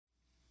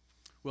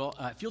Well,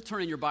 if you'll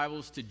turn in your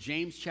Bibles to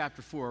James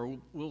chapter 4,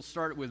 we'll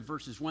start with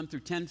verses 1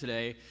 through 10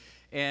 today.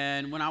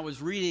 And when I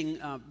was reading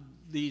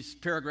these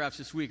paragraphs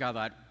this week, I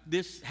thought,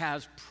 this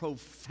has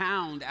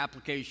profound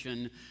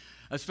application,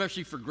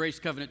 especially for Grace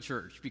Covenant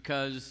Church,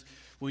 because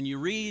when you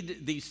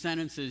read these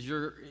sentences,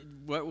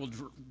 what will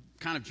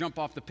kind of jump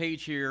off the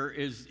page here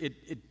is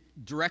it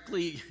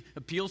directly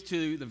appeals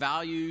to the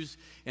values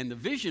and the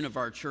vision of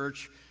our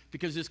church,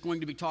 because it's going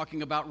to be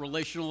talking about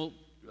relational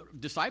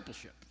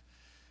discipleship.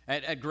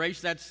 At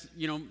Grace, that's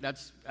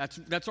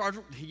our,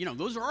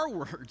 those are our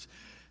words,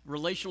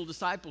 relational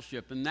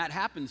discipleship, and that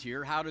happens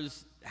here. How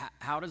does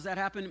that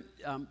happen?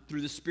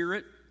 Through the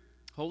Spirit,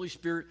 Holy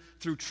Spirit,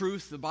 through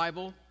truth, the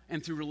Bible,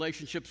 and through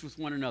relationships with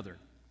one another.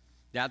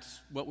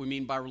 That's what we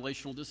mean by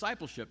relational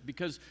discipleship,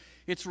 because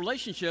it's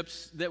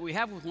relationships that we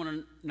have with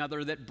one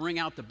another that bring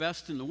out the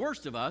best and the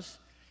worst of us,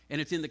 and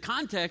it's in the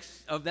context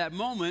of that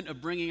moment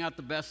of bringing out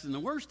the best and the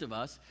worst of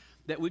us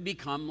that we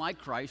become like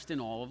Christ in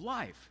all of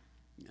life.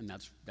 And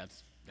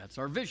that's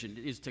our vision,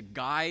 is to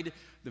guide.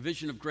 The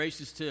vision of Grace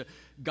is to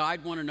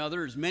guide one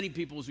another, as many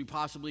people as we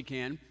possibly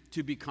can,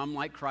 to become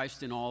like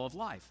Christ in all of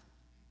life.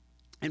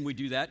 And we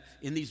do that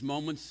in these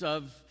moments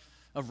of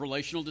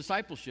relational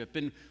discipleship.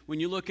 And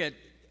when you look at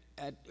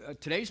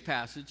today's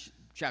passage,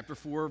 chapter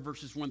 4,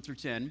 verses 1 through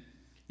 10,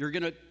 you're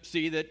going to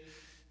see that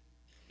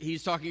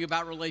he's talking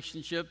about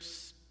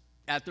relationships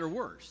at their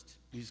worst.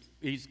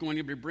 He's going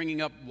to be bringing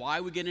up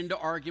why we get into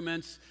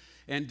arguments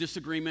and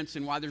disagreements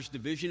and why there's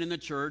division in the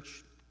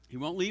church. He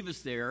won't leave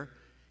us there.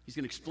 He's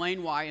going to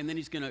explain why, and then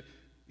he's going to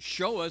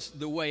show us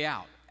the way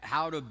out,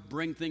 how to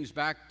bring things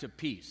back to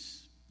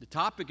peace. The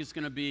topic is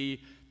going to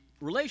be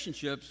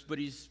relationships, but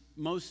he's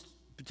most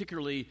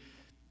particularly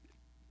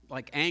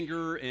like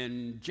anger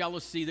and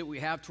jealousy that we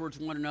have towards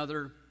one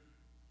another,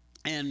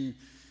 and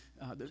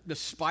the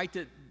spite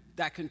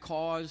that can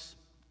cause,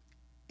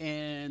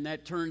 and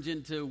that turns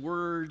into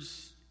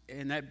words,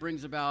 and that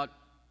brings about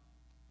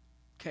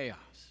chaos,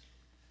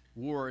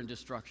 war, and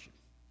destruction.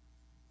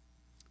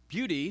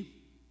 Beauty,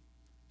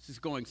 this is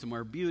going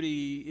somewhere,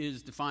 beauty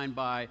is defined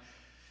by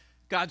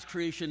God's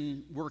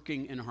creation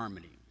working in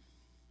harmony.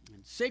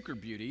 And sacred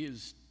beauty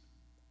is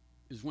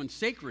when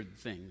sacred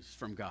things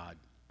from God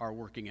are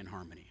working in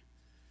harmony.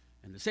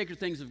 And the sacred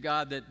things of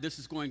God that this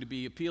is going to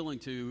be appealing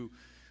to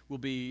will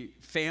be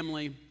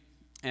family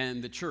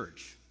and the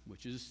church,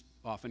 which is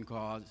often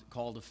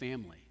called a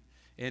family.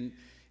 And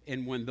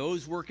when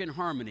those work in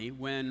harmony,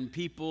 when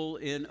people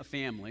in a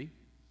family,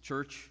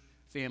 church,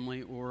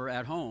 family, or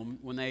at home,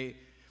 when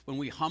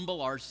we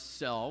humble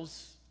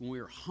ourselves, when we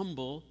are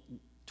humble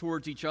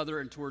towards each other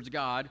and towards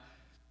God,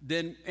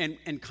 then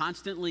and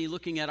constantly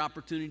looking at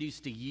opportunities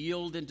to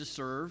yield and to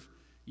serve.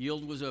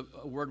 Yield was a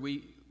word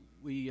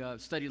we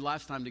studied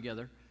last time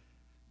together.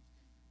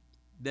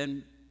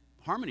 Then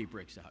harmony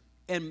breaks out,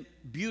 and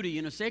beauty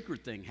in a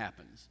sacred thing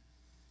happens.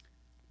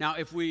 Now,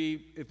 if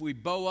we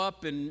bow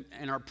up and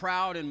are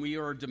proud and we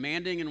are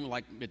demanding and we're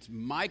like, it's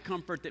my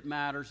comfort that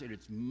matters and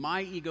it's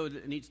my ego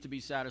that needs to be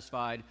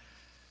satisfied,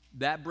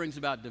 that brings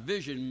about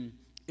division.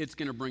 It's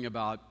going to bring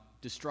about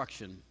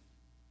destruction.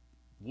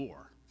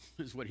 War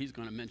is what he's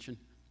going to mention.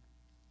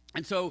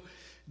 And so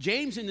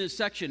James in this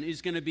section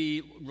is going to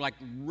be like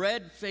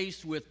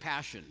red-faced with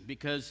passion,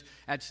 because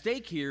at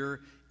stake here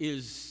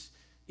is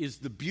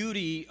the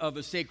beauty of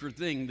a sacred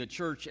thing, the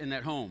church and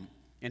at home.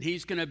 And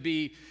he's going to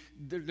be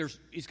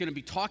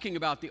talking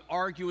about the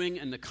arguing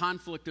and the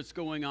conflict that's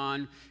going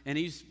on, and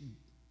he's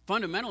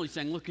fundamentally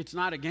saying, look, it's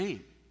not a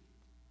game.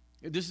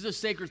 This is a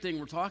sacred thing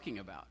we're talking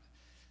about.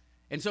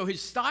 And so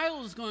his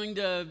style is going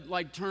to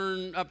like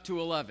turn up to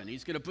 11.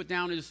 He's going to put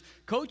down his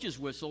coach's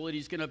whistle, and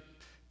he's going to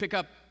pick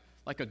up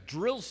like a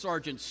drill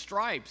sergeant's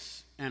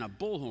stripes and a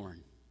bullhorn.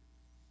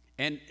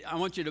 And I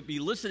want you to be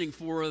listening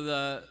for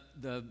the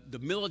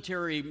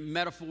military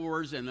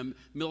metaphors and the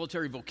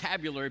military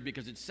vocabulary,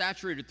 because it's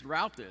saturated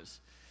throughout this.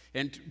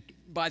 And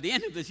by the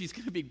end of this, he's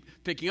going to be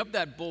picking up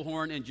that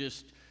bullhorn and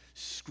just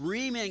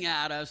screaming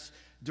at us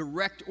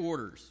direct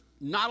orders.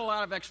 Not a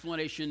lot of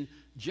explanation,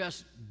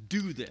 just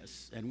do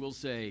this. And we'll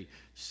say,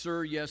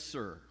 sir, yes,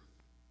 sir.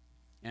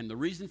 And the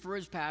reason for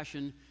his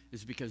passion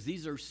is because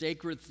these are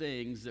sacred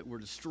things that we're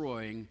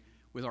destroying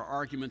with our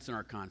arguments and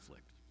our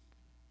conflict.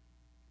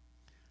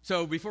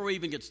 So before we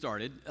even get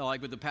started,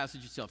 like with the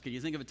passage itself, can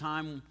you think of a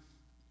time,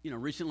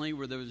 recently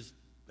where there was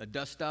a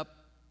dust-up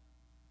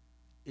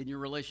in your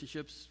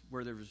relationships,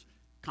 where there was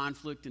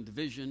conflict and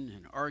division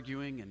and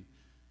arguing, and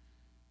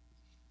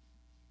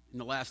in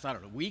the last,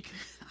 week,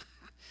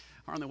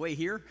 or on the way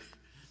here,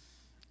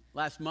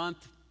 last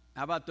month?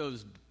 How about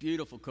those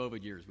beautiful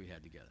COVID years we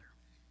had together?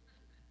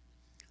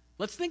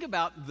 Let's think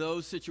about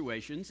those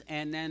situations,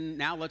 and then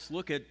now let's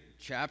look at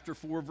chapter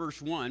 4,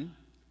 verse 1.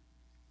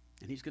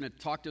 And he's going to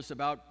talk to us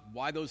about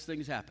why those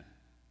things happen.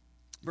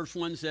 Verse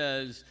 1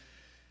 says,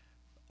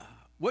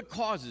 what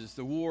causes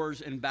the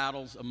wars and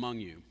battles among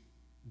you?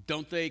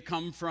 Don't they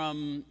come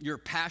from your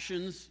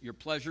passions, your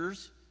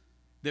pleasures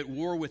that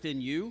war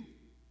within you?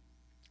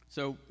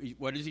 So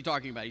what is he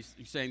talking about? He's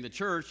saying the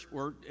church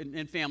or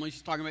in families.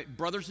 He's talking about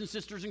brothers and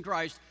sisters in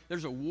Christ.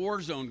 There's a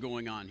war zone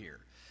going on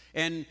here.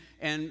 And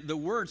the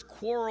words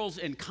quarrels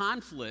and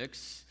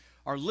conflicts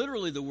are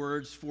literally the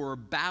words for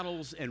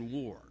battles and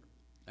war.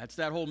 That's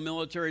that whole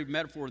military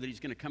metaphor that he's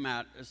going to come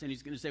at us, and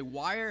he's going to say,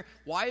 why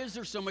is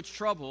there so much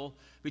trouble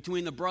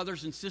between the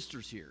brothers and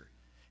sisters here?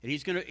 And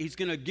he's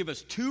going to give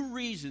us two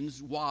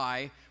reasons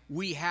why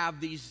we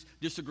have these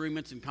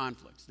disagreements and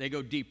conflicts. They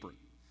go deeper.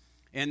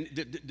 And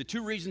the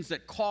two reasons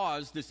that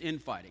cause this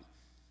infighting.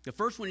 The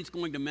first one he's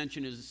going to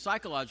mention is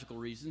psychological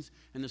reasons,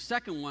 and the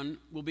second one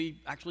will be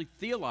actually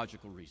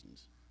theological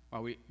reasons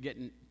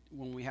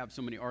when we have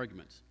so many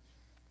arguments.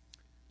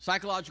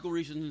 Psychological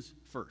reasons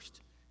first.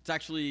 It's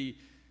actually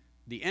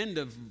the end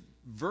of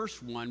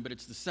verse 1, but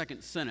it's the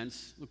second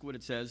sentence. Look what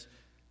it says.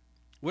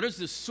 What is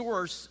the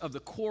source of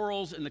the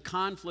quarrels and the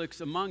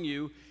conflicts among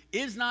you?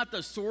 Is not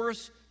the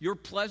source your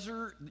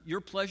pleasures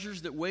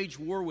that wage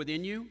war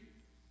within you?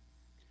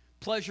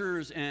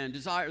 Pleasures and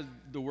desires,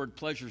 the word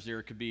pleasures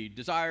there could be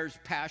desires,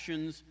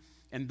 passions,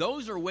 and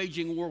those are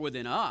waging war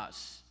within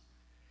us.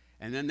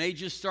 And then they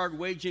just start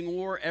waging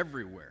war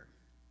everywhere.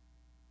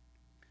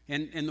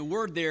 And the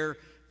word there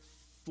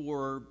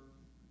for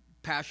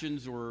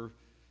passions or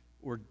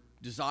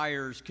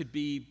desires could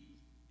be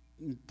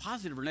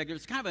positive or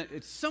negative.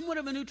 It's somewhat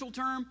of a neutral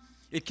term.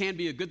 It can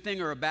be a good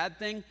thing or a bad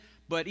thing.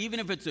 But even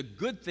if it's a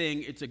good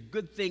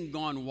thing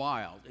gone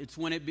wild. It's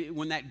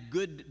when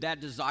that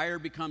desire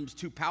becomes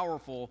too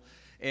powerful,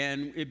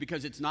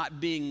 because it's not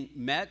being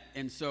met,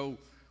 and so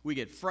we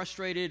get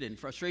frustrated, and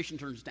frustration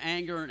turns to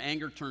anger, and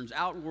anger turns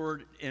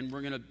outward, and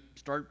we're going to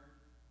start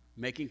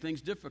making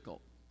things difficult.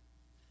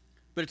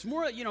 But it's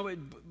more,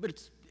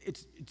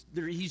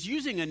 he's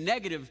using a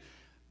negative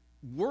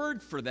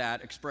word for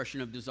that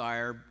expression of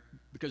desire,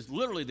 because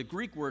literally the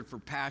Greek word for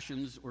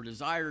passions or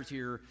desires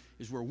here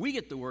is where we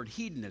get the word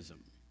hedonism.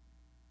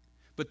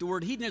 But the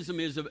word hedonism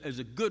is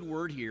a good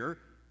word here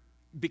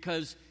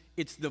because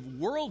it's the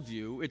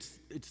worldview,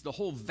 it's the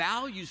whole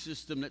value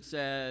system that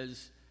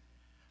says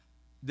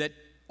that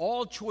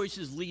all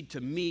choices lead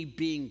to me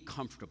being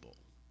comfortable.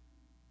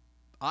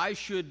 I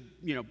should,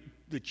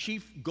 the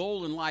chief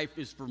goal in life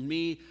is for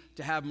me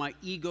to have my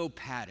ego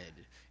patted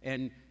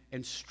and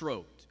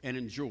stroked and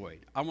enjoyed.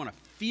 I want to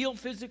feel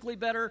physically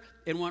better,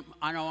 and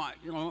I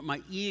want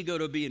my ego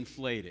to be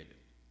inflated.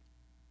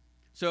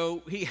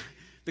 So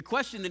the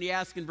question that he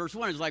asks in verse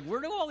 1 is like, where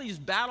do all these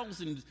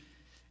battles and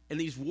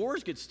these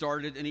wars get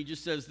started? And he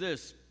just says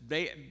this: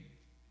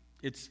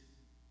 it's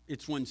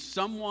when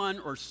someone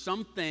or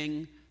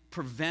something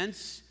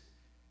prevents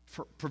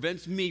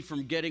me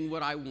from getting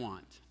what I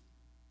want.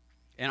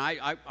 And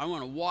I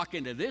want to walk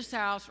into this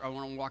house, or I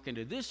want to walk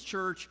into this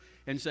church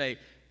and say,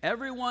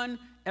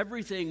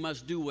 everything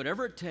must do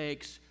whatever it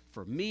takes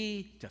for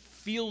me to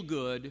feel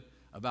good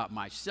about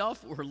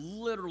myself, or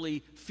literally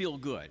feel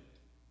good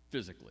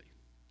physically.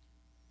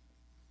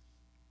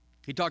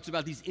 He talks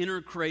about these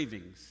inner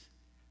cravings,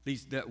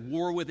 that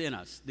war within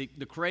us, the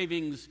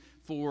cravings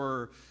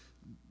for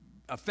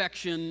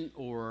affection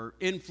or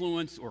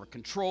influence or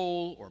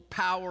control or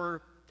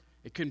power.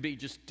 It can be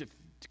just to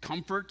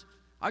comfort.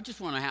 I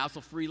just want a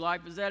hassle-free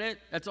life. Is that it?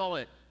 That's all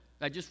it.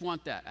 I just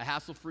want that, a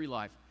hassle-free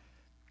life.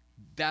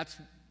 That's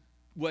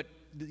what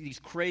these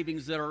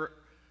cravings that are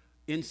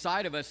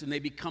inside of us, and they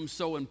become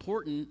so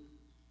important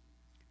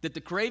that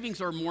the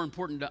cravings are more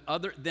important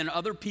than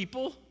other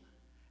people,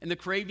 and the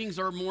cravings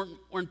are more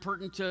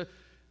important to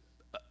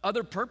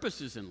other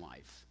purposes in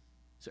life.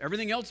 So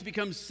everything else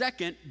becomes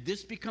second.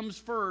 This becomes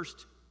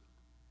first.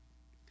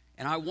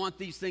 And I want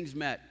these things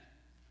met.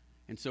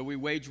 And so we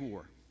wage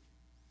war.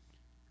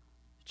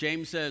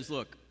 James says,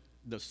 look,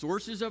 the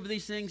sources of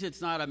these things,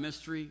 it's not a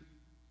mystery.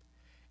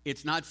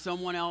 It's not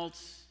someone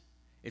else.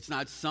 It's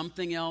not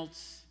something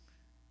else.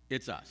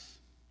 It's us.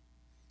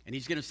 And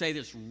he's going to say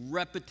this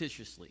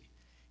repetitiously.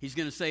 He's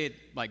going to say it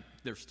like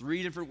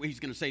he's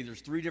going to say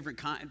there's three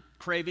different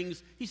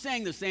cravings. He's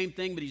saying the same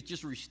thing, but he's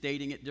just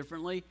restating it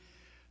differently.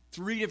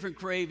 Three different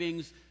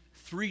cravings,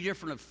 three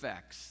different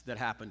effects that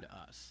happen to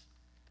us.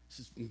 This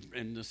is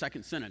in the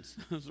second sentence.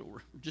 So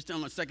we're just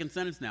on the second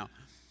sentence now.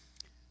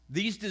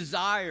 You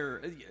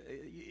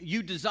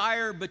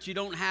desire, but you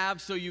don't have,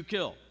 so you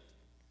kill.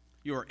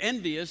 You are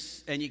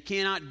envious, and you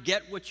cannot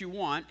get what you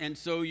want, and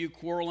so you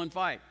quarrel and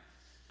fight.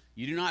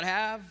 You do not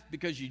have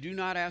because you do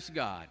not ask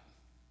God.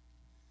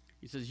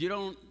 He says, you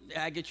don't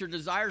get your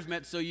desires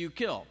met, so you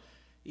kill.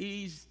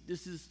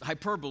 This is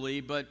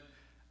hyperbole, but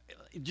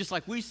just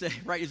like we say,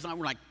 right?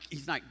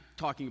 He's not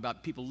talking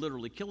about people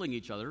literally killing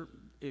each other.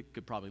 It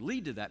could probably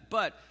lead to that.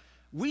 But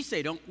we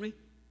say, don't we?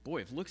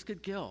 Boy, if looks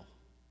could kill.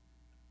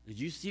 Did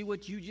you see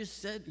what you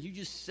just said? You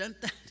just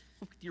sent that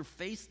with your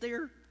face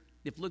there?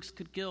 If looks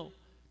could kill.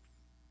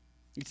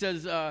 He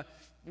says,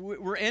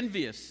 we're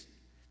envious.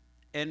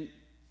 And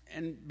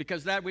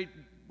because that we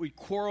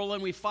quarrel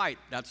and we fight.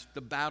 That's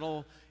the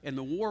battle and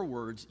the war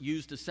words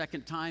used a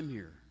second time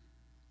here.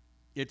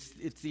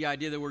 It's the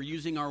idea that we're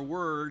using our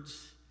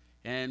words,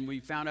 and we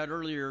found out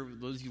earlier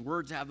those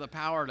words have the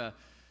power to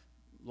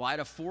light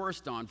a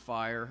forest on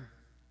fire,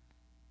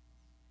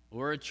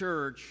 or a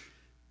church,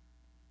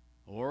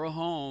 or a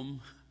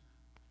home.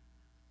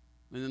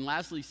 And then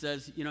lastly he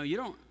says, you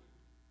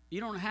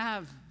don't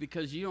have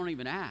because you don't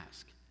even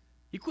ask.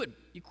 You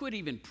quit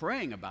even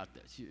praying about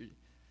this. You're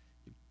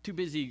too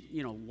busy,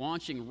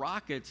 launching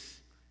rockets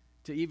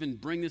to even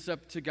bring this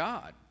up to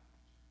God.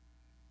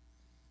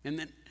 And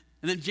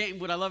then James,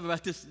 what I love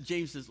about this,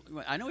 James says,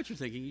 I know what you're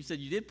thinking. You said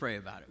you did pray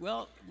about it.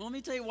 Well, let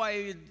me tell you why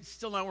it's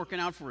still not working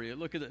out for you.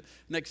 Look at the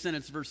next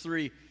sentence, verse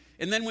 3.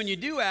 And then when you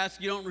do ask,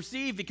 you don't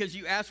receive because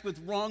you ask with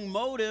wrong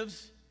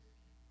motives,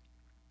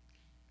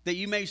 that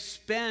you may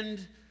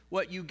spend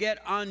what you get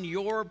on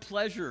your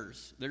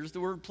pleasures. There's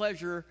the word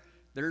pleasure.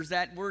 There's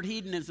that word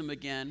hedonism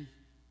again.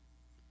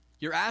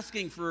 You're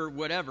asking for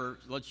whatever,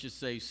 let's just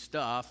say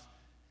stuff,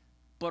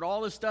 but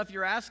all the stuff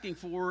you're asking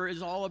for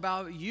is all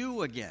about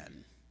you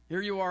again.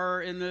 Here you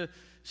are in the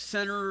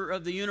center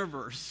of the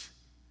universe.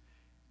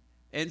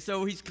 And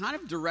so he's kind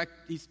of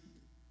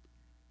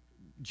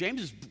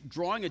James is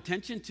drawing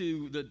attention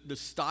to the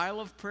style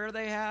of prayer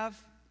they have,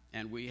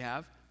 and we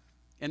have,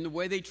 and the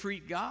way they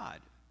treat God.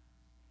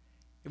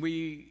 And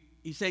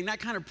he's saying that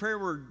kind of prayer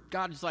where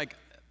God is like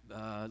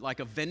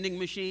a vending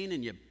machine,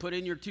 and you put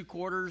in your 2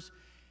 quarters,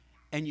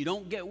 and you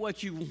don't get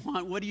what you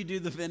want. What do you do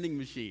to the vending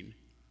machine?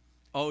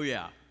 Oh,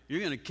 yeah. You're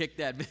going to kick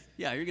that.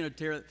 Yeah, you're going to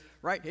tear it.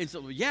 Right? And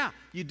so, yeah,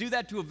 you do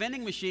that to a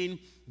vending machine.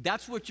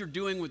 That's what you're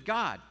doing with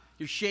God.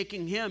 You're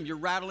shaking him. You're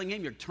rattling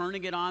him. You're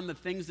turning it on the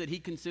things that he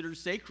considers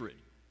sacred.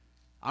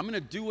 I'm going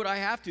to do what I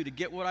have to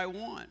get what I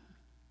want.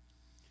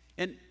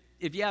 And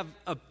if you have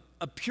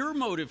a pure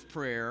motive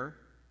prayer,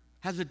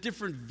 has a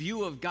different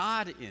view of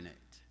God in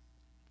it.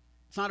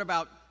 It's not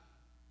about,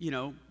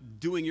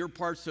 doing your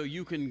part so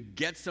you can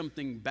get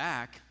something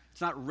back. It's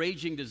not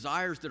raging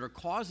desires that are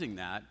causing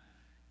that.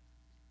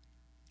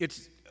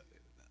 It's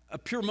a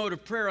pure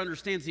motive prayer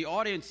understands the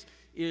audience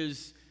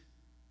is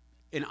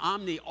an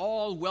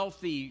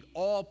all-wealthy,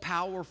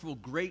 all-powerful,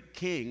 great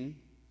king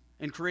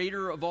and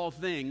creator of all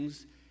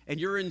things,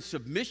 and you're in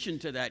submission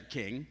to that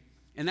king,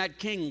 and that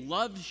king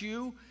loves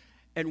you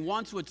and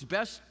wants what's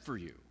best for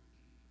you.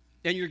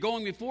 And you're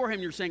going before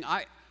him, you're saying,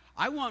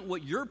 I want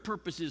what your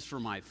purpose is for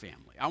my family.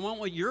 I want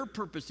what your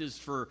purpose is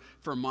for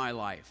my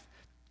life.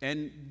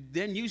 And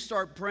then you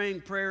start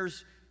praying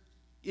prayers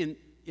in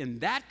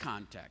that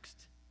context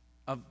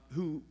of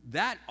who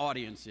that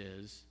audience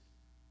is.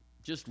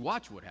 Just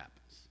watch what happens.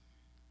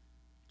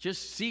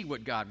 Just see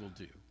what God will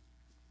do.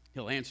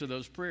 He'll answer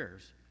those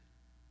prayers.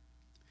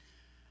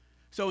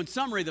 So in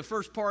summary, the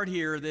first part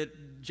here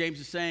that James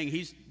is saying,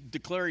 he's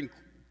declaring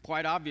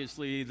quite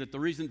obviously that the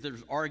reason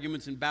there's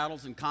arguments and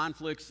battles and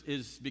conflicts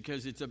is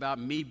because it's about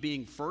me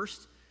being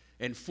first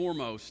and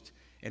foremost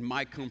and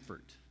my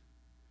comfort.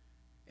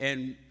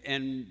 And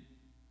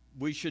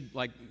we should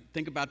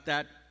think about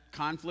that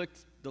conflict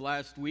the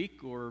last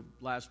week or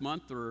last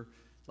month or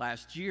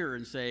last year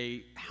and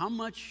say, how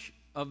much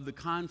of the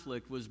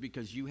conflict was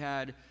because you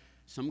had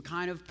some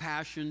kind of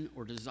passion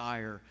or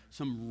desire,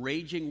 some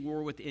raging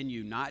war within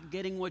you, not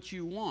getting what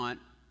you want,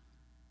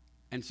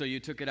 and so you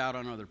took it out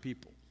on other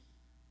people.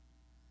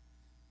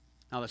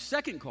 Now, the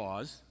second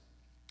cause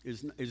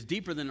is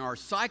deeper than our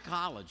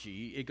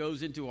psychology. It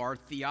goes into our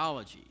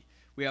theology.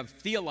 We have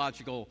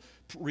theological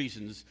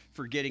reasons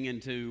for getting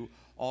into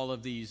all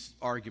of these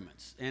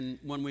arguments. And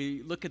when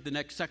we look at the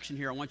next section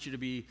here, I want you to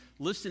be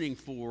listening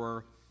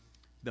for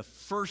the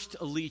first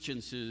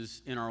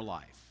allegiances in our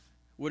life.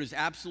 What is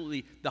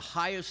absolutely the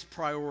highest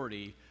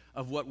priority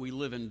of what we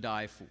live and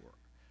die for.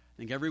 I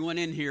think everyone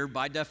in here,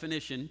 by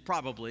definition,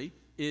 probably,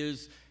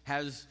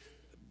 has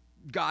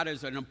God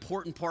as an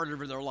important part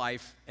of their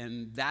life,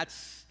 and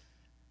that's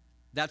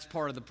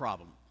part of the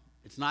problem.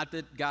 It's not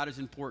that God is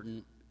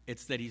important,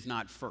 it's that he's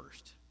not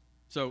first.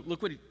 So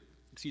look what it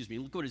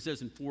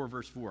says in 4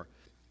 verse 4.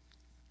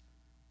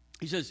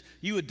 He says,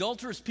 you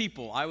adulterous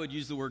people, I would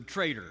use the word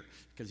traitor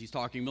because he's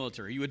talking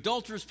military. You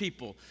adulterous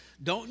people,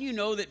 don't you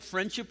know that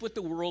friendship with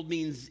the world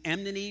means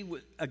enmity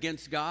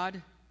against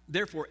God?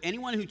 Therefore,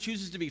 anyone who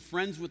chooses to be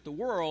friends with the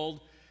world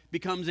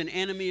becomes an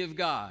enemy of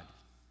God.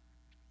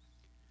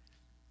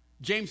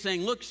 James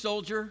saying, look,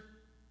 soldier,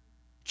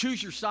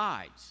 choose your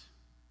sides.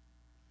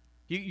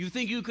 You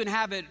think you can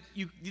have it?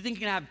 You think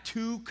you can have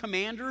 2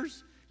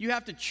 commanders? You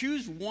have to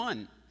choose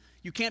one.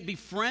 You can't be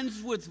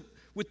friends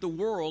with the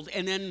world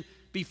and then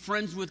be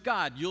friends with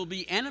God. You'll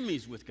be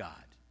enemies with God.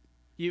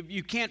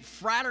 You can't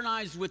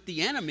fraternize with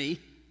the enemy.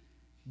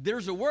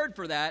 There's a word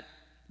for that.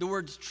 The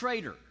word's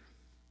traitor.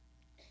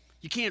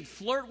 You can't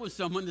flirt with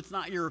someone that's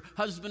not your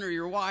husband or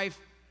your wife.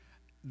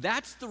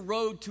 That's the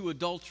road to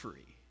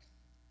adultery.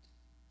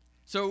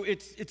 So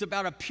it's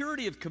about a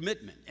purity of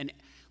commitment. And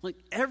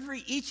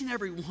each and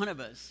every one of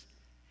us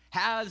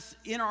has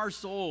in our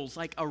souls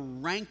a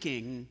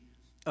ranking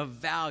of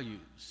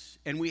values.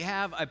 And we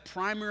have a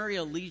primary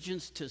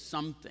allegiance to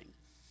something.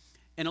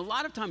 And a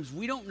lot of times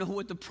we don't know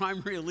what the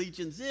primary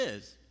allegiance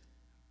is.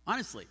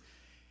 Honestly,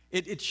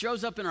 it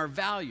shows up in our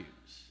values.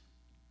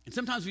 And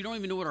sometimes we don't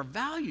even know what our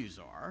values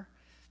are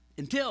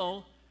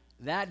until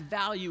that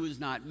value is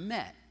not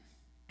met.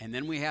 And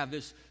then we have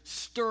this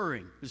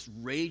stirring, this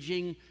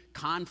raging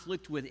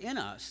conflict within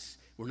us.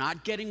 We're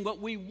not getting what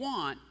we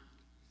want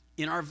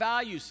in our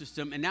value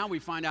system, and now we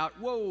find out,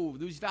 whoa,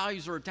 these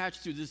values are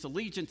attached to this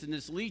allegiance, and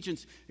this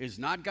allegiance is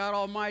not God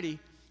Almighty.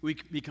 We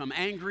become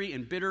angry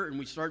and bitter, and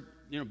we start,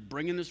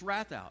 bringing this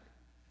wrath out.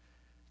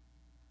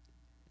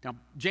 Now,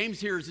 James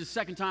here is the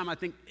second time, I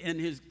think, in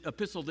his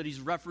epistle that he's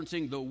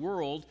referencing the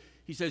world.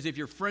 He says, if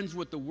you're friends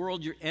with the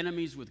world, you're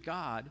enemies with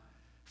God.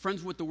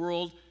 Friends with the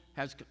world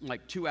has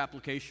like two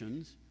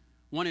applications.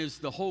 One is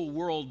the whole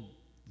world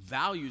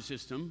value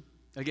system.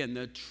 Again,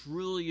 the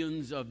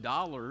trillions of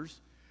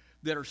dollars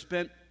that are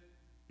spent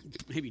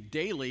maybe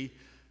daily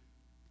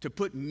to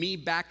put me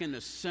back in the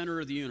center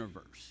of the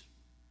universe.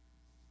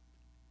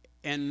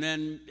 And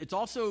then it's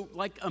also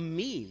like a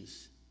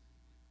means.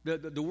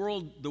 The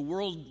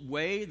world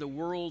way, the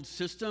world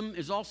system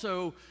is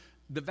also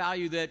the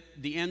value that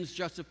the ends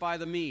justify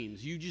the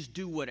means. You just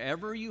do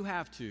whatever you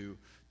have to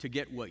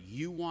get what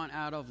you want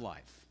out of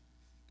life.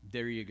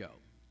 There you go.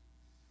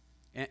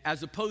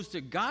 As opposed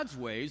to God's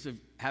ways of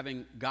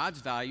having God's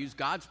values,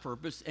 God's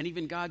purpose, and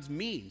even God's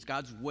means,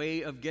 God's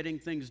way of getting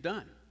things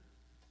done.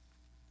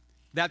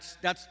 That's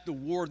the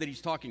war that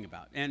he's talking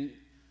about. And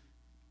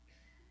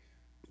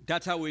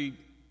that's how we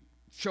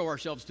show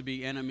ourselves to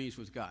be enemies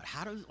with God.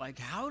 How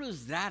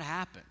does that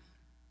happen?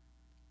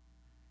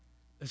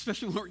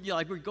 Especially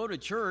when we go to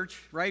church,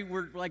 right?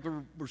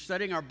 We're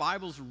studying our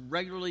Bibles,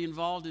 regularly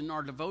involved in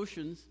our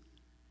devotions.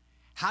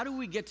 How do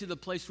we get to the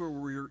place where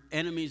we're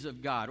enemies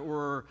of God?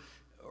 Or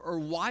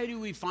why do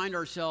we find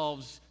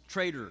ourselves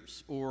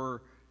traitors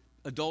or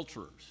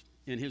adulterers,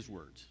 in his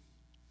words?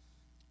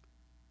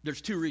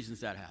 There's two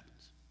reasons that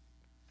happens.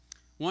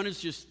 One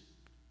is just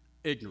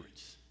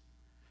ignorance.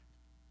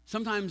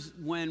 Sometimes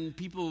when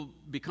people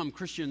become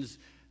Christians,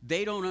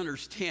 they don't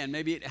understand.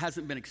 Maybe it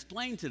hasn't been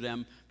explained to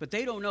them, but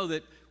they don't know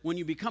that when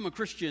you become a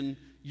Christian,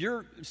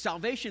 your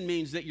salvation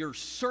means that you're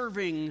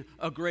serving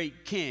a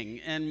great king.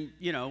 And,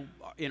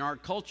 in our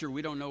culture,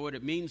 we don't know what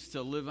it means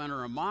to live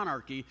under a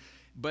monarchy,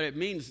 but it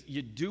means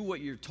you do what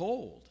you're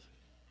told.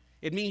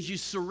 It means you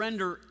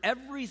surrender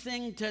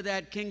everything to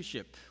that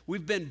kingship.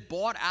 We've been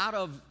bought out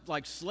of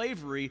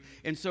slavery,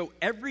 and so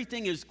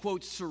everything is,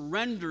 quote,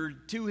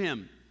 surrendered to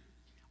him.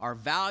 Our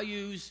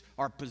values,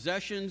 our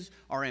possessions,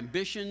 our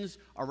ambitions,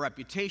 our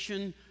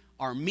reputation,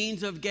 our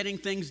means of getting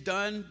things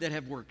done that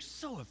have worked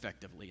so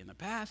effectively in the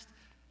past.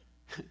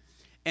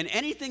 And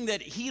anything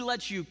that he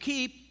lets you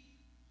keep,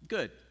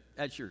 good,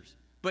 that's yours.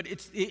 But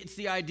it's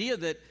the idea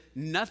that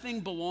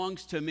nothing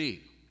belongs to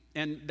me.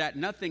 And that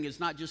nothing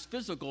is not just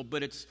physical,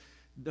 but it's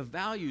the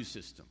value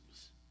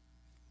systems.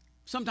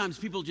 Sometimes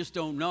people just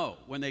don't know.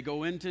 When they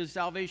go into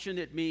salvation,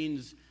 it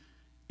means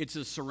it's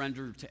a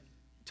surrender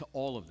to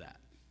all of that.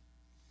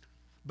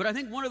 But I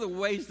think one of the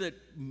ways that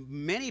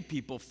many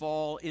people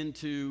fall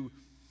into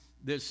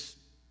this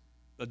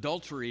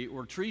adultery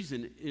or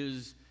treason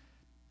is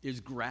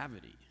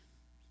gravity.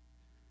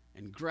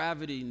 And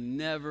gravity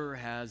never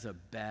has a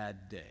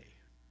bad day.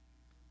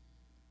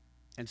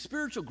 And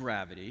spiritual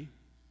gravity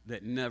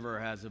that never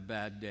has a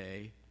bad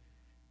day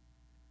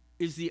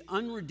is the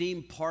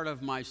unredeemed part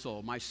of my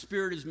soul. My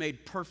spirit is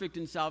made perfect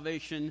in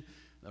salvation.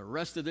 The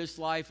rest of this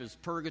life is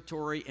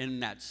purgatory,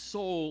 and that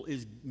soul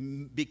is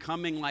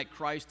becoming like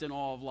Christ in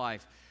all of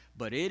life.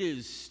 But it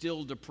is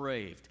still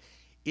depraved.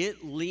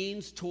 It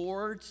leans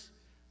towards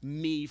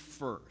me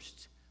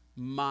first,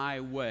 my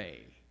way.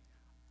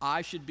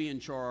 I should be in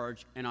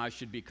charge, and I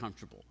should be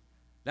comfortable.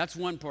 That's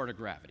one part of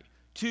gravity.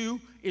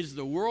 Two is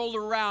the world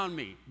around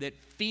me that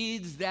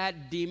feeds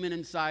that demon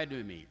inside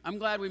of me. I'm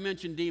glad we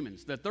mentioned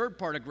demons. The third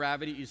part of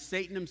gravity is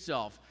Satan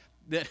himself,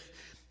 that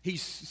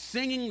he's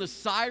singing the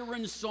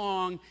siren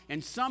song,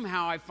 and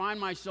somehow I find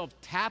myself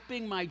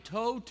tapping my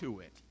toe to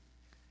it.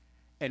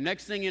 And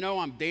next thing you know,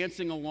 I'm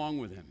dancing along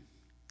with him.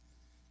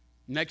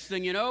 Next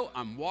thing you know,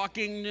 I'm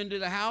walking into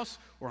the house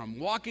or I'm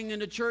walking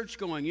into church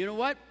going, you know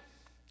what?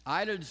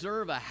 I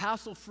deserve a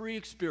hassle-free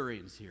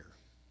experience here.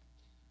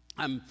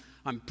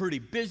 I'm pretty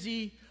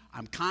busy,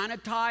 I'm kind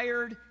of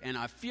tired, and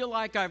I feel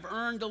like I've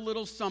earned a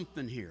little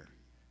something here.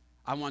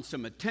 I want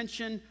some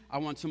attention, I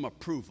want some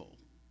approval,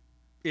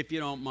 if you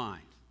don't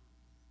mind.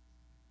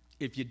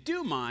 If you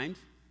do mind,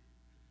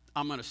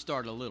 I'm going to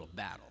start a little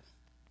battle.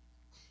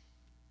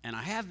 And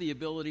I have the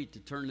ability to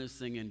turn this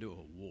thing into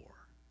a war.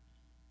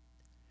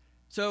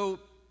 So,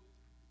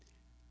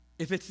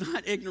 if it's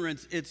not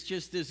ignorance, it's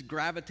just this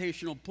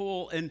gravitational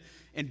pull. And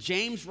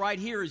James right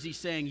here is he's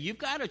saying, you've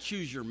got to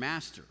choose your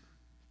master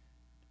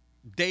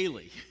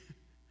daily.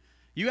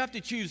 You have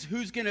to choose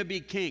who's going to be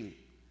king.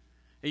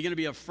 Are you going to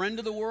be a friend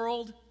of the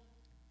world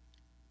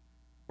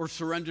or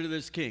surrender to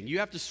this king? You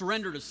have to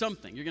surrender to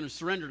something. You're going to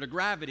surrender to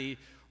gravity,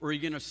 or are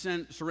you going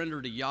to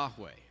surrender to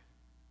Yahweh?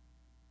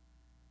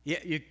 Yeah,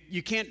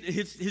 you can't,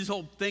 his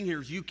whole thing here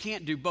is you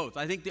can't do both.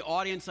 I think the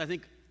audience,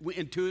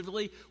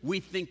 intuitively, we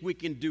think we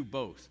can do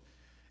both.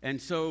 And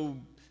so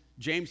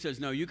James says,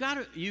 no,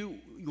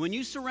 when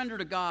you surrender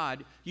to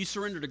God, you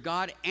surrender to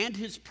God and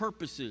his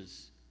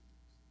purposes.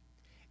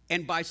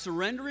 And by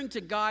surrendering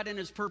to God and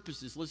his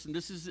purposes, listen,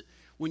 this is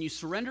when you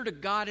surrender to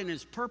God and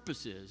his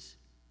purposes,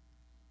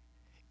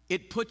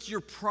 it puts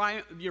your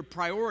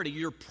priority,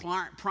 your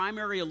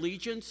primary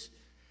allegiance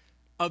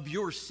of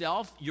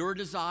yourself, your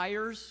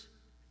desires,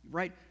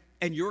 right,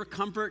 and your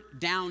comfort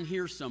down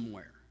here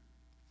somewhere.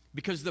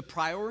 Because the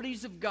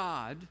priorities of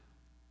God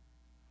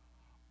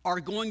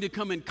are going to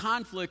come in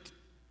conflict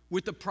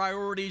with the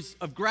priorities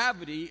of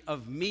gravity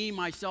of me,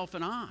 myself,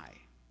 and I.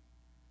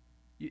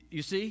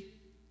 You see?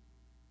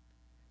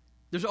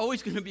 There's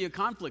always going to be a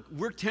conflict.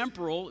 We're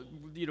temporal,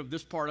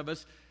 this part of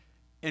us,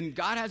 and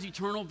God has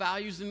eternal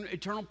values and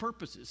eternal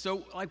purposes.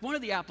 So, like, one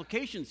of the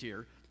applications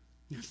here,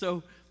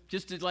 so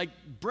just to, like,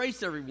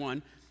 brace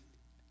everyone,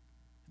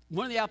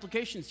 one of the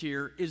applications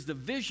here is the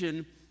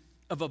vision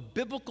of a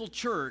biblical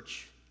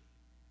church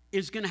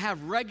is going to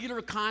have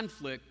regular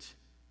conflict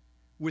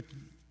with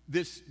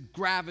this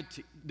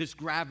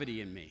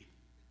gravity in me,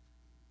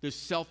 this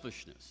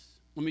selfishness.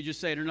 Let me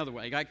just say it another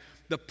way. Like,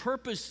 the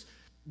purpose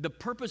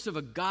of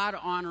a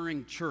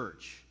God-honoring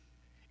church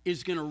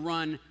is going to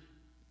run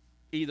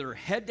either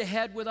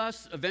head-to-head with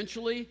us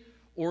eventually,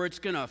 or it's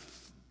going to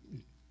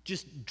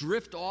just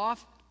drift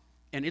off,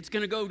 and it's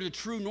going to go to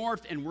true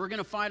north, and we're going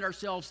to find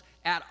ourselves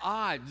at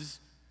odds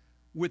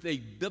with a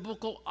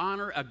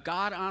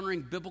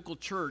God-honoring biblical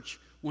church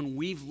when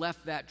we've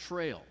left that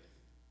trail.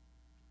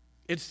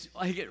 It's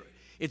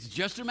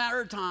just a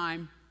matter of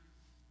time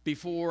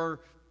before,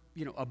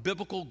 a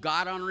biblical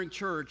God-honoring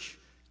church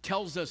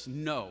tells us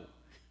no.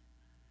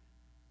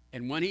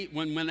 And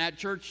when that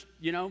church,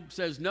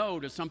 says no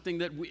to something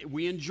that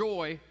we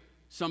enjoy,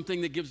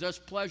 something that gives us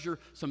pleasure,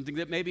 something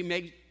that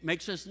maybe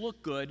makes us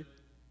look good,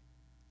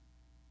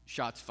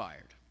 shots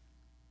fired.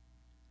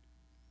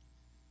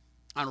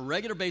 On a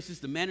regular basis,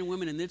 the men and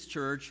women in this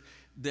church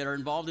that are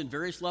involved in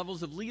various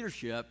levels of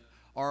leadership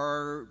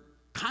are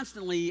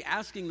constantly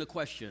asking the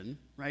question,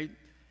 right?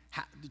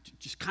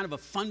 Just kind of a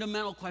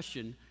fundamental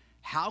question: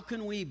 how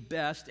can we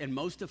best and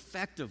most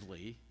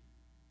effectively,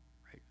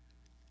 right,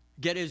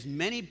 get as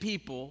many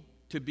people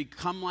to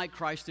become like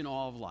Christ in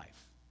all of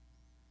life?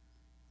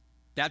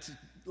 That's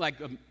like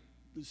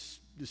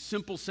the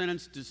simple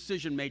sentence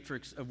decision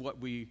matrix of what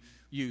we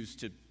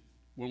use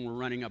when we're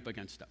running up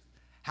against stuff.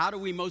 How do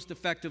we most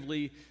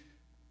effectively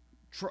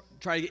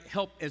try to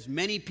help as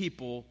many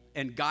people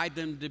and guide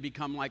them to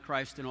become like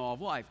Christ in all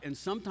of life? And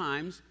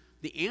sometimes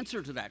the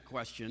answer to that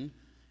question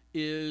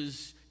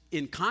is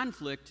in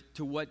conflict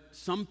to what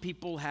some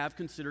people have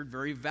considered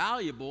very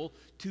valuable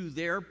to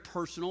their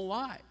personal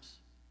lives.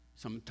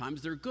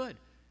 Sometimes they're good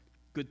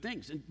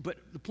things. But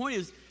the point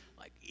is,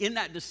 like, in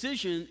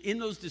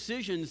those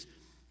decisions,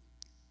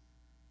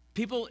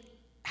 people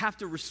have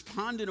to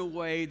respond in a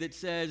way that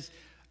says,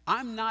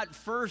 I'm not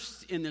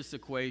first in this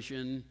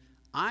equation,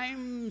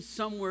 I'm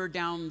somewhere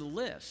down the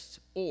list.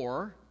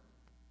 Or,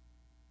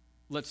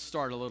 let's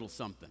start a little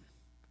something.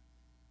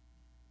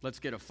 Let's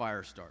get a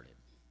fire started.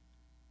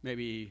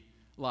 Maybe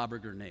lob a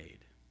grenade.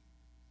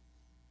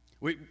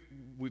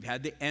 We've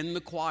had to end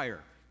the choir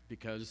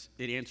because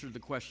it answered the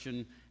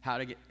question how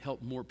to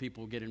help more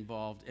people get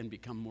involved and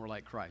become more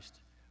like Christ.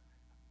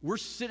 We're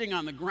sitting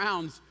on the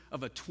grounds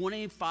of a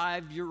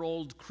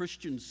 25-year-old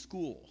Christian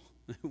school.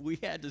 We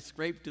had to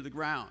scrape to the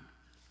ground.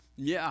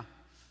 Yeah,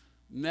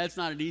 that's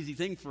not an easy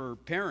thing for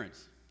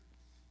parents.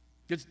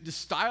 The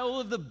style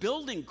of the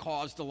building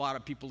caused a lot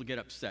of people to get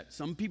upset.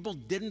 Some people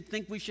didn't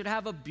think we should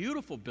have a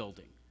beautiful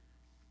building.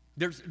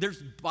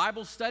 There's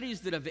Bible studies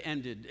that have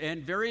ended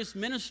and various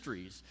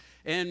ministries.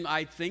 And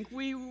I think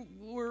we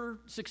were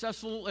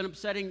successful in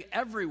upsetting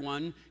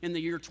everyone in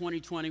the year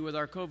 2020 with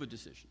our COVID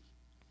decisions.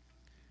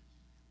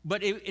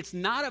 But it's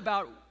not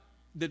about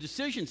the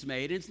decisions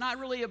made. It's not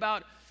really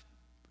about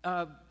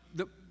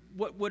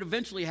what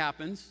eventually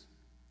happens,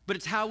 but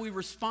it's how we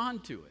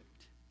respond to it.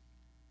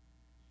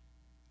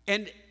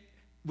 And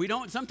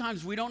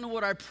sometimes we don't know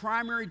what our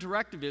primary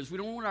directive is. We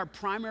don't know what our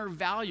primary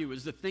value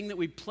is, the thing that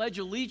we pledge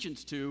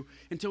allegiance to,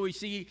 until we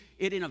see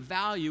it in a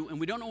value. And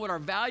we don't know what our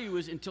value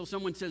is until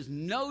someone says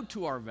no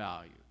to our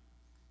value.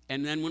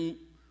 And then when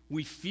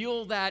we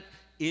feel that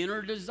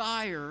inner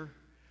desire,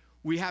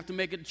 we have to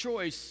make a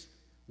choice.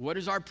 What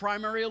is our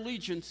primary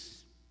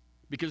allegiance?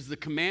 Because the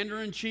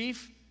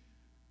commander-in-chief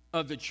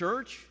of the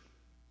church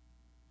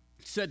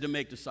said to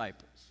make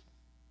disciples.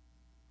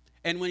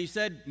 And when he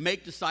said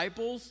make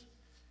disciples,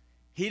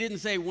 he didn't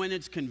say when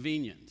it's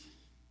convenient,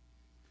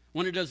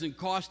 when it doesn't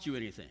cost you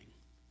anything,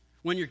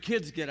 when your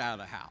kids get out of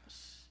the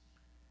house,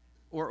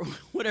 or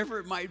whatever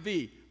it might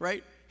be,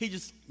 right? He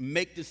just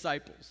make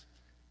disciples.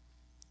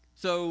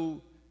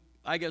 So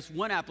I guess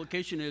one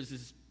application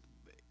is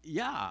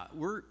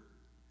we're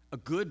a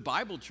good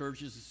Bible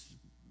church is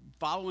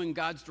following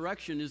God's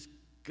direction is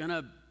going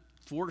to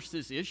force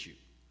this issue.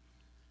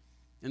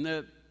 And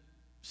the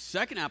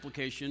second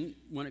application,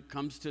 when it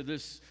comes to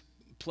this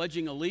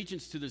pledging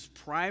allegiance to this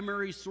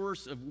primary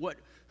source of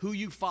who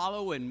you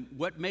follow and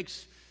what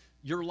makes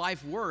your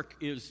life work,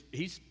 is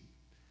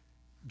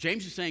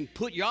James is saying,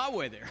 put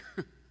Yahweh there.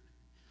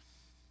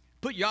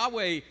 Put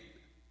Yahweh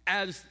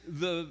as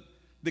the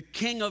the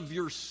king of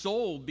your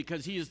soul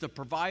because he is the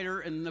provider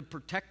and the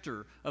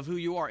protector of who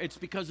you are. It's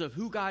because of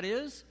who God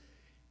is.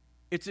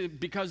 It's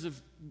because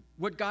of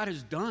what God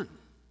has done.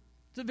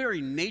 It's the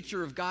very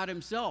nature of God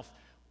himself.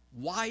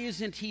 Why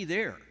isn't he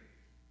there?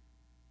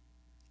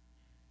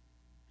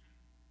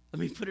 Let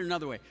me put it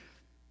another way.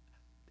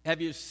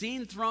 Have you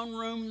seen throne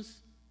rooms?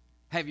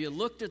 Have you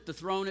looked at the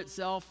throne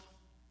itself?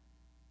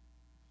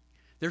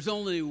 There's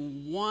only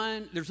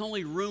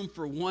room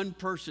for one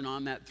person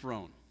on that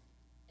throne.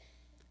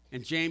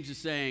 And James is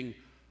saying,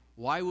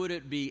 why would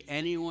it be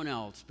anyone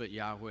else but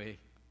Yahweh,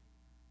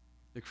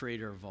 the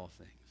creator of all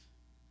things?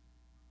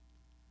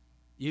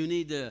 You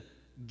need to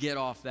get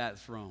off that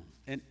throne.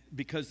 And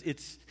because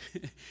it's,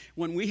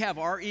 when we have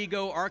our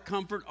ego, our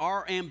comfort,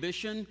 our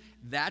ambition,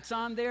 that's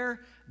on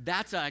there,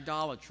 that's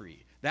idolatry.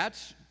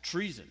 That's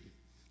treason.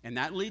 And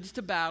that leads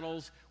to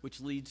battles,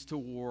 which leads to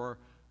war,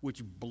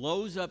 which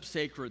blows up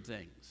sacred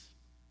things.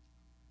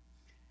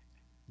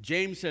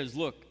 James says,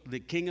 look, the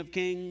King of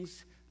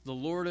Kings, the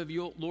Lord of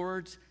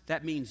Lords,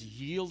 that means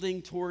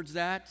yielding towards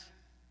that.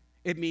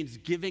 It means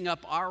giving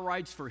up our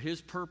rights for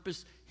his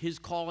purpose, his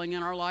calling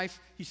in our life.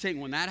 He's saying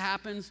when that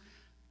happens,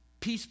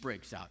 peace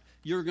breaks out.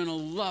 You're going to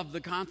love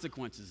the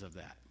consequences of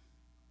that.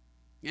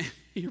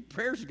 Your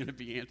prayers are going to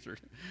be answered.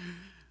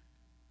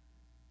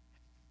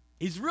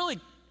 He's really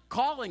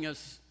calling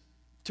us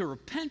to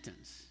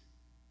repentance.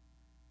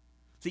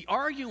 The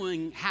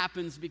arguing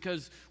happens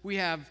because we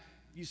have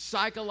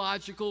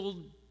psychological,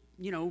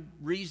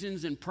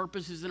 reasons and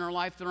purposes in our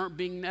life that aren't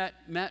being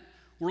met.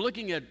 We're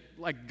looking at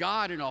like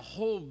God in a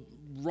whole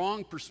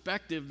wrong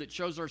perspective that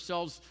shows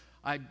ourselves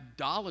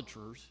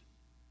idolaters,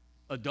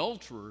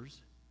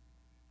 adulterers.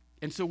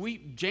 And so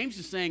James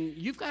is saying,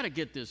 you've got to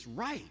get this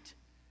right.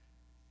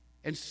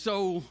 And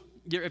so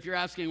if you're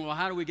asking, well,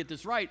 how do we get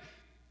this right?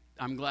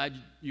 I'm glad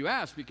you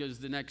asked, because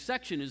the next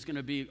section is going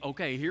to be,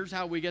 okay, here's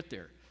how we get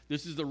there.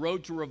 This is the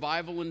road to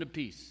revival and to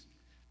peace.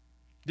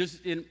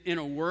 This, in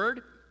a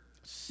word,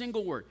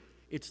 single word,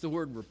 it's the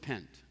word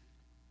repent.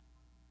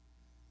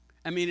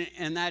 I mean,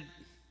 and that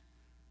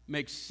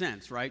makes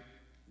sense, right?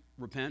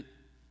 Repent.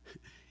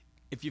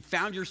 If you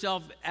found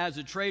yourself as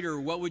a traitor,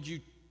 what would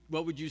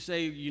you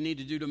say you need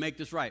to do to make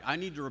this right? I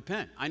need to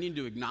repent. I need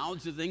to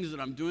acknowledge the things that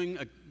I'm doing,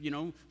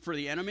 for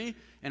the enemy,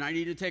 and I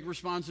need to take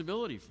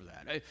responsibility for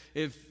that.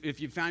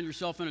 If you found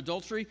yourself in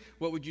adultery,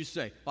 what would you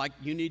say? Like,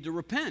 you need to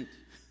repent.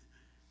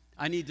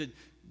 I need to,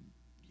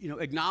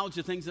 acknowledge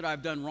the things that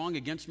I've done wrong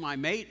against my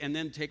mate and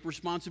then take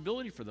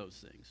responsibility for those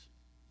things.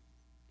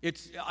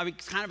 It's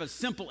kind of a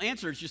simple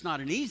answer. It's just not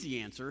an easy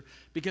answer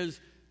because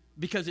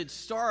it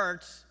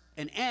starts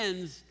and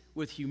ends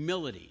with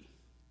humility.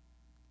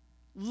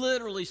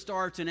 Literally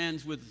starts and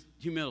ends with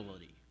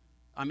humility.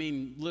 I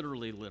mean,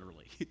 literally.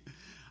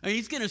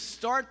 He's going to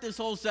start this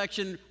whole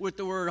section with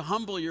the word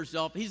humble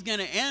yourself. He's going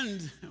to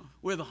end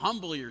with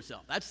humble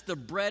yourself. That's the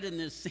bread in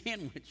this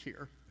sandwich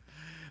here.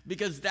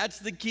 Because that's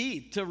the key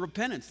to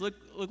repentance. Look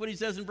what he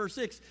says in verse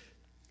 6.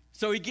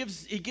 So he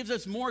gives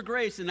us more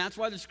grace, and that's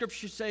why the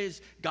scripture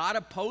says God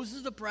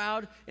opposes the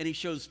proud and he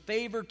shows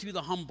favor to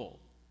the humble.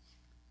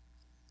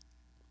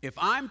 If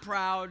I'm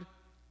proud,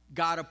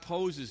 God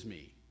opposes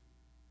me.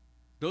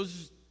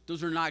 Those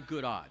are not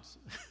good odds.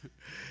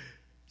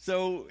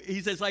 So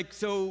he says,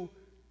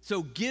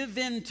 so give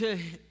in to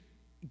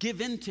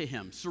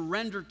him,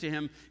 surrender to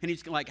him. And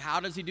he's like, how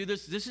does he do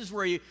this? This is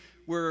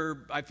where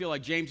I feel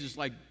like James is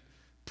like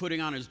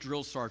putting on his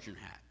drill sergeant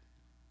hat.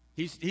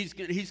 He's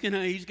not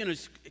going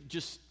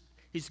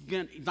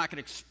to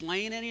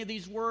explain any of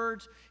these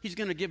words. He's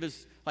going to give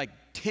us like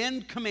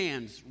 10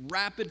 commands,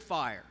 rapid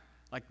fire,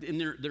 like in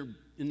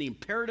the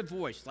imperative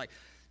voice, like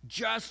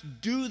just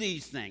do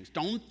these things.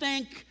 Don't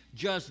think,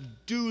 just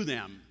do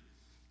them.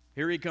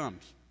 Here he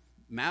comes,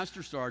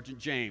 Master Sergeant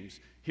James.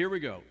 Here we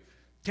go.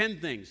 10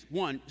 things.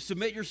 1,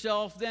 submit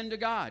yourself then to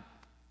God.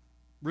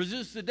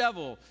 Resist the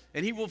devil,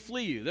 and he will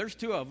flee you. There's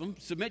 2 of them.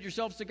 Submit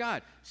yourselves to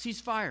God.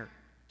 Cease fire.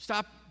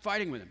 Stop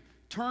fighting with him.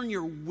 Turn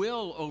your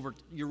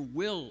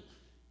will,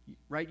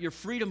 right? Your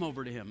freedom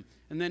over to him.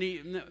 And then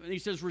he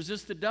says,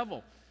 resist the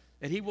devil,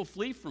 and he will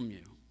flee from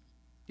you.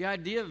 The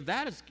idea of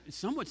that is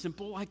somewhat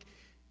simple. Like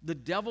the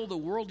devil, the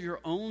world, your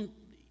own,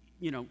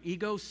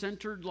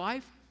 ego-centered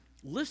life.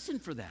 Listen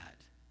for that.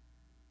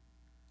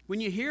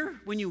 When you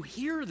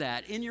hear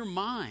that in your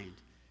mind,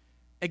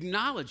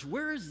 acknowledge,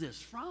 where is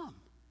this from?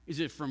 Is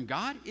it from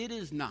God? It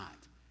is not.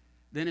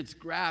 Then it's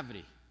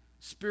gravity,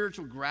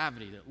 spiritual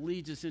gravity that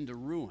leads us into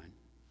ruin.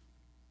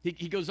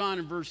 He goes on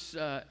in verse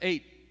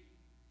 8,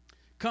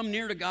 come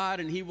near to God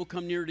and he will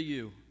come near to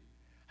you.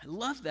 I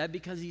love that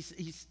because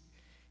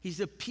he's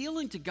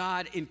appealing to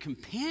God in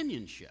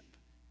companionship.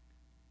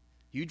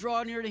 You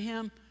draw near to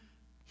him,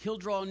 he'll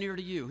draw near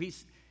to you.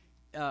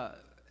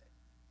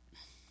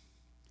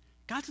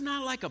 God's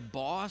not like a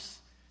boss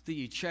that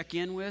you check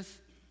in with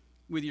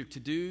your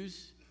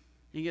to-dos.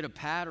 You get a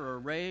pat or a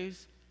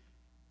raise.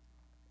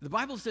 The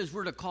Bible says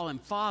we're to call him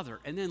Father.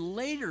 And then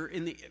later,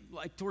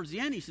 towards the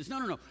end, he says,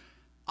 no.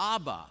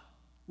 Abba,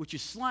 which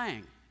is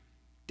slang.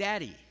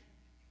 Daddy.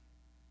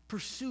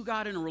 Pursue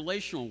God in a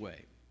relational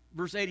way.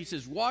 Verse 8, he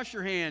says, wash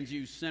your hands,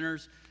 you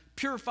sinners.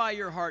 Purify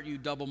your heart, you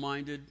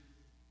double-minded.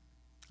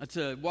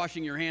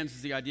 Washing your hands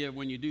is the idea of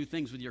when you do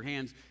things with your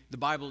hands. The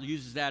Bible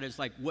uses that as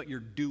like what you're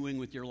doing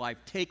with your life.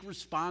 Take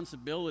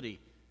responsibility,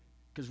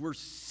 because we're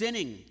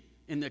sinning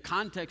in the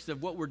context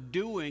of what we're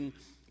doing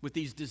with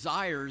these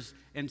desires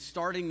and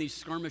starting these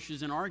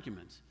skirmishes and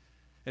arguments.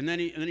 And then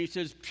he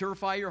says,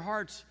 purify your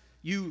hearts,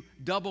 you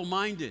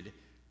double-minded.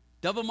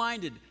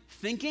 Double-minded,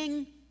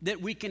 thinking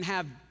that we can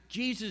have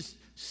Jesus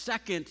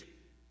second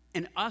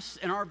and us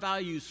and our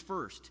values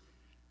first.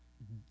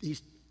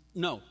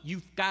 No,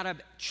 you've got to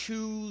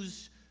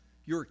choose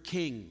your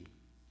king.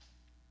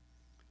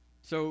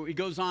 So he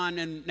goes on,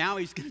 and now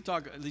he's going to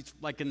talk,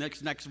 like in the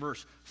next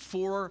verse,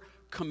 4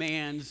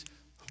 commands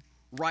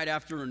right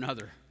after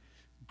another.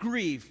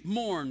 Grieve,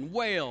 mourn,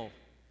 wail.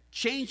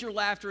 Change your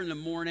laughter in the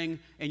morning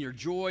and your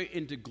joy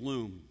into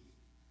gloom.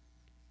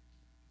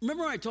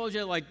 Remember when I told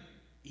you, like,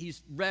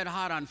 he's red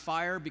hot on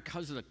fire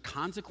because of the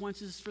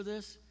consequences for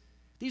this?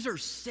 These are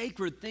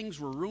sacred things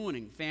we're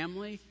ruining,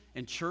 family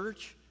and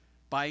church,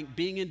 by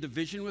being in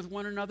division with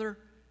one another.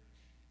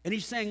 And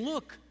he's saying,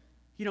 look,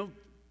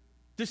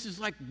 this is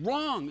like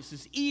wrong. This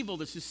is evil.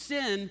 This is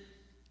sin.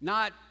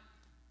 Not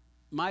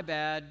my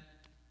bad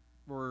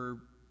or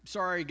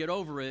sorry, get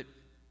over it,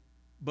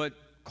 but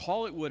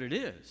call it what it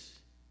is.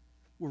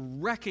 We're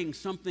wrecking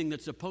something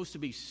that's supposed to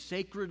be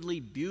sacredly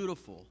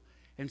beautiful.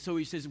 And so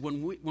he says,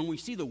 when we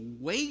see the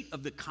weight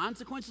of the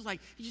consequences, like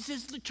he just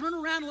says, turn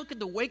around and look at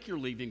the wake you're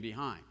leaving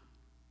behind.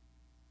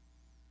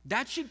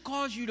 That should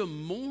cause you to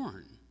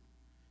mourn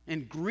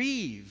and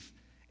grieve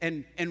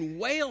and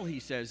wail, he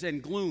says,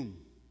 and gloom.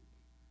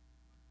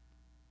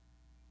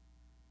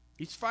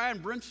 He's fire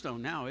and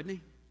brimstone now, isn't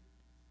he?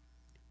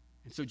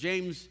 And so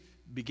James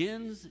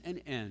begins and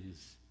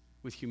ends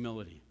with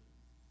humility.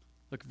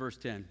 Look at verse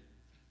 10.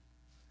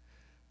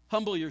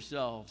 Humble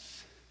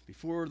yourselves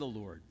before the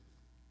Lord,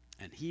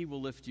 and he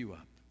will lift you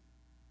up.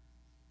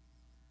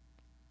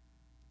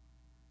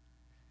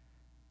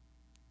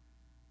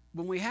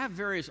 When we have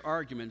various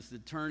arguments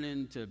that turn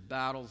into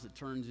battles, that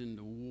turns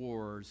into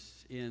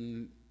wars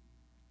in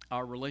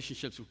our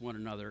relationships with one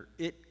another,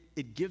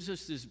 it gives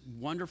us this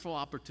wonderful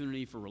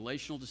opportunity for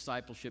relational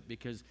discipleship,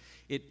 because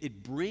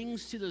it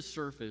brings to the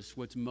surface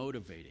what's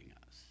motivating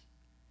us.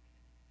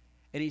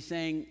 And he's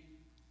saying,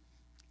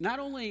 not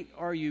only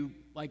are you,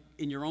 like,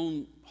 in your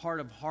own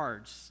heart of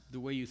hearts, the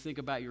way you think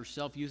about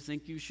yourself, you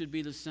think you should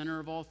be the center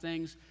of all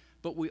things,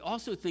 but we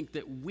also think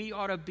that we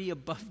ought to be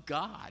above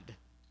God.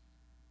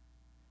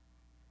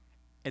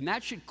 And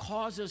that should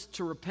cause us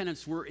to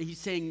repentance, where he's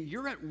saying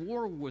you're at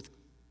war with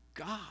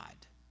God,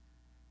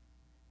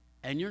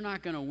 and you're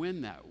not going to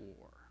win that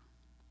war.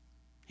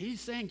 He's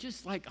saying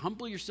just like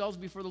humble yourselves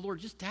before the Lord.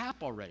 Just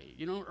tap already,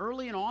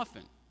 early and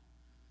often.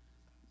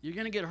 You're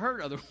going to get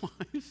hurt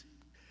otherwise.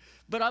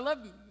 But I love,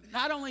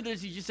 not only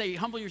does he just say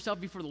humble yourself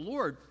before the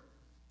Lord,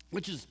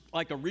 which is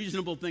like a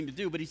reasonable thing to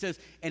do, but he says,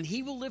 and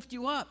he will lift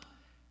you up.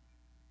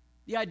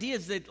 The idea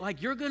is that,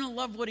 like, you're going to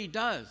love what he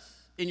does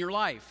in your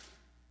life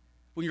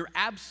when you're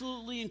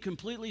absolutely and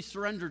completely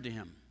surrendered to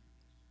him.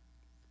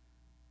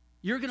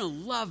 You're going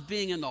to love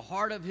being in the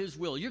heart of his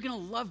will. You're going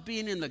to love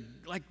being in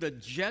the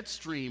jet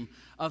stream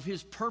of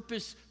his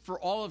purpose for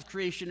all of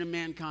creation and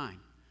mankind.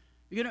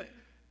 You're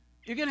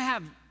going to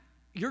have,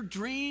 your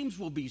dreams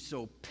will be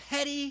so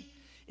petty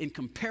in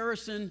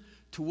comparison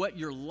to what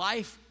your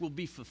life will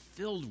be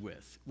fulfilled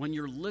with when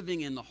you're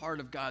living in the heart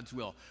of God's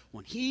will.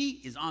 When he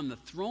is on the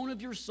throne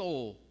of your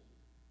soul,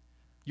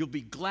 you'll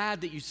be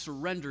glad that you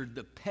surrendered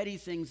the petty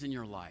things in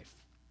your life.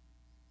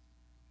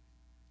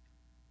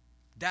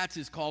 That's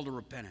his call to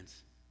repentance.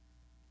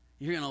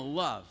 You're going to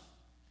love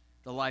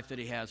the life that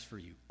he has for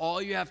you.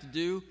 All you have to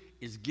do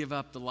is give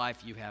up the life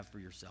you have for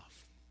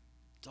yourself.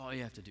 That's all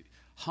you have to do.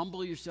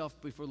 Humble yourself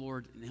before the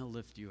Lord, and he'll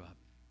lift you up.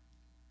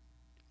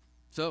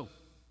 So,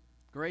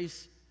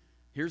 Grace,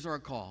 here's our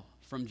call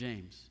from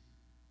James.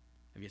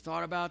 Have you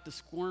thought about the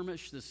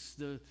skirmish,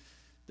 the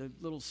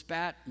little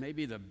spat,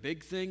 maybe the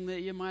big thing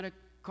that you might have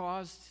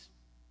caused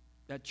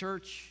at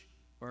church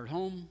or at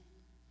home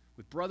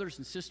with brothers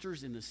and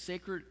sisters in the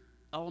sacred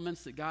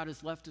elements that God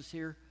has left us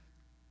here?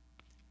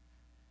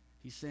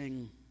 He's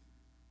saying,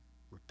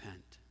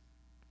 repent.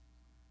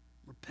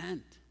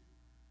 Repent.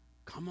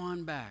 Come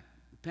on back.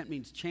 Repent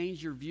means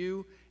change your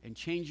view and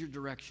change your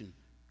direction.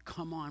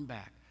 Come on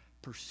back.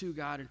 Pursue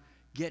God and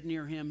get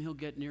near him. He'll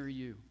get near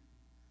you.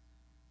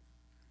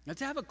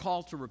 Let's have a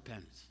call to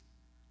repentance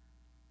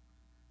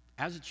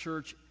as a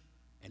church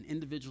and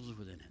individuals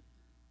within it.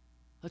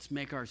 Let's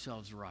make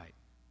ourselves right.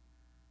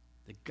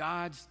 That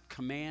God's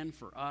command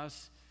for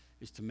us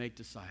is to make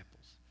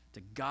disciples,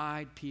 to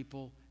guide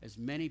people, as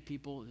many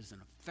people as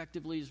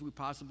effectively as we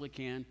possibly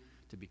can,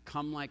 to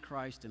become like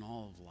Christ in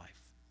all of life.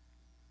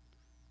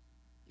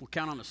 We'll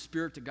count on the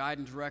Spirit to guide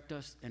and direct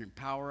us and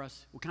empower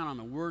us. We'll count on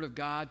the Word of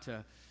God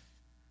to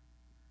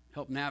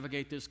help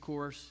navigate this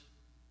course.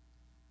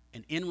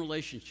 And in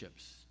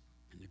relationships,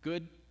 in the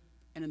good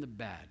and in the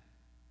bad,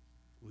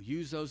 we'll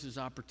use those as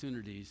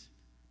opportunities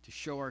to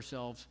show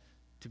ourselves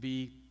to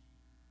be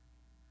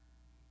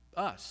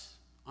Us,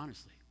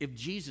 honestly. If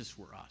Jesus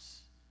were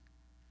us,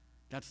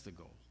 that's the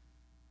goal.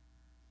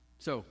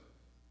 So,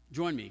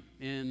 join me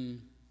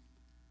in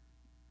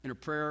a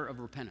prayer of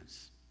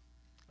repentance.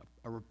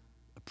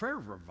 A prayer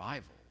of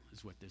revival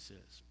is what this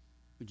is.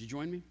 Would you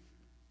join me?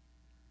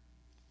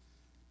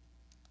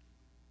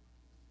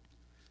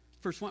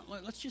 First one,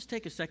 let's just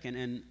take a second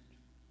and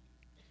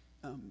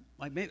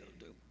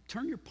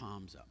turn your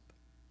palms up.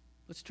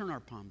 Let's turn our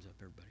palms up,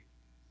 everybody.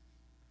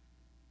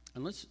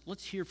 And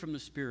let's hear from the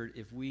Spirit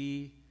if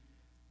we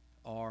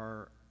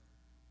are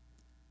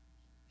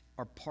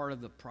part of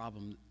the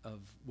problem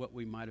of what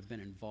we might have been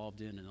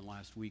involved in the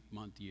last week,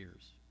 month,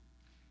 years.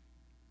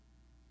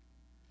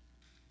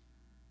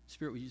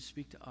 Spirit, will you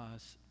speak to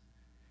us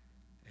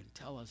and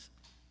tell us,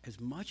 as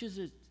much as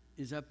it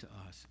is up to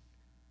us,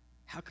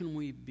 how can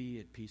we be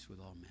at peace with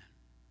all men?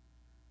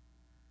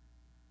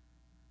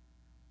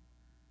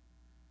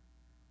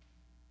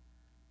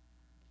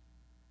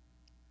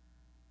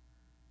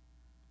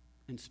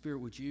 And Spirit,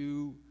 would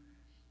you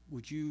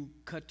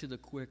cut to the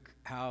quick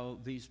how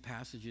these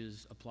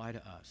passages apply to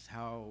us,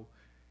 how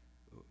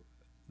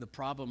the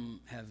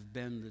problem have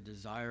been the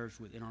desires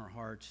within our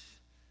hearts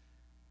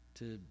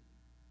to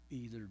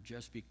either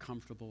just be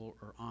comfortable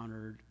or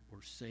honored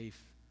or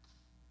safe.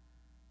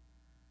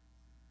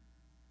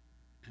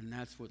 And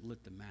that's what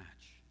lit the match.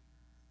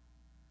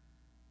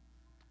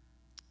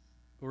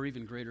 Or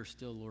even greater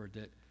still, Lord,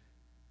 that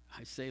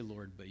I say,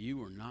 Lord, but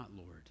you are not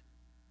Lord.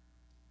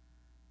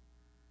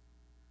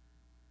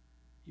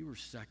 You were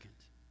second.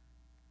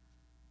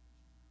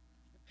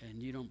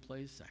 And you don't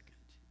play second.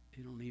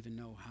 You don't even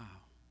know how.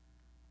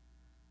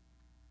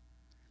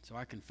 So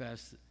I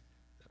confess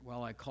that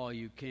while I call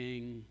you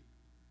king,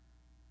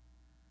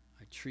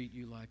 I treat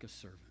you like a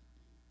servant.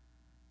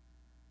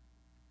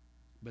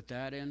 But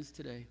that ends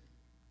today,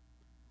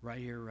 right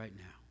here, right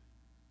now.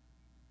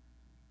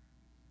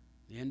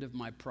 The end of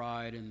my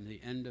pride and the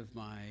end of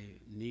my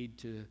need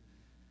to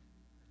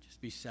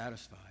just be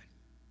satisfied.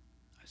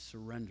 I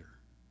surrender.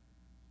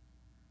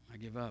 I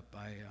give up.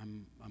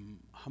 I'm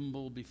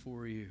humble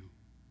before you,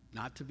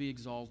 not to be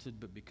exalted,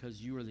 but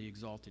because you are the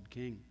exalted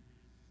King.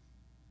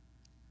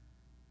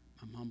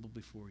 I'm humble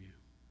before you.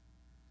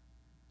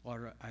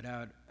 Lord, I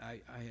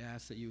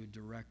ask that you would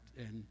direct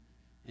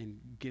and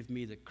give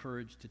me the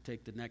courage to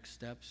take the next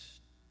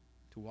steps,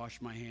 to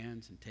wash my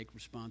hands and take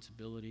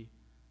responsibility,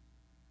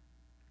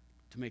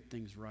 to make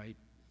things right,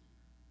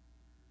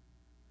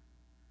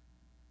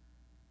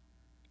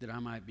 that I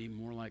might be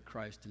more like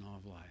Christ in all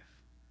of life.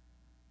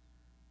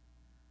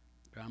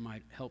 That I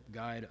might help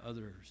guide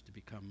others to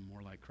become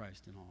more like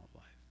Christ in all of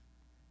life.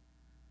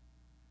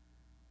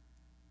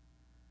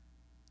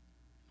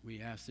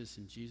 We ask this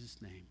in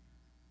Jesus' name,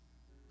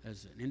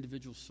 as an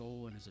individual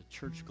soul and as a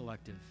church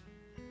collective,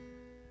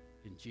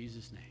 in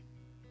Jesus' name.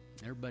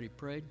 Everybody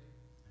prayed?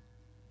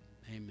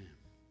 Amen.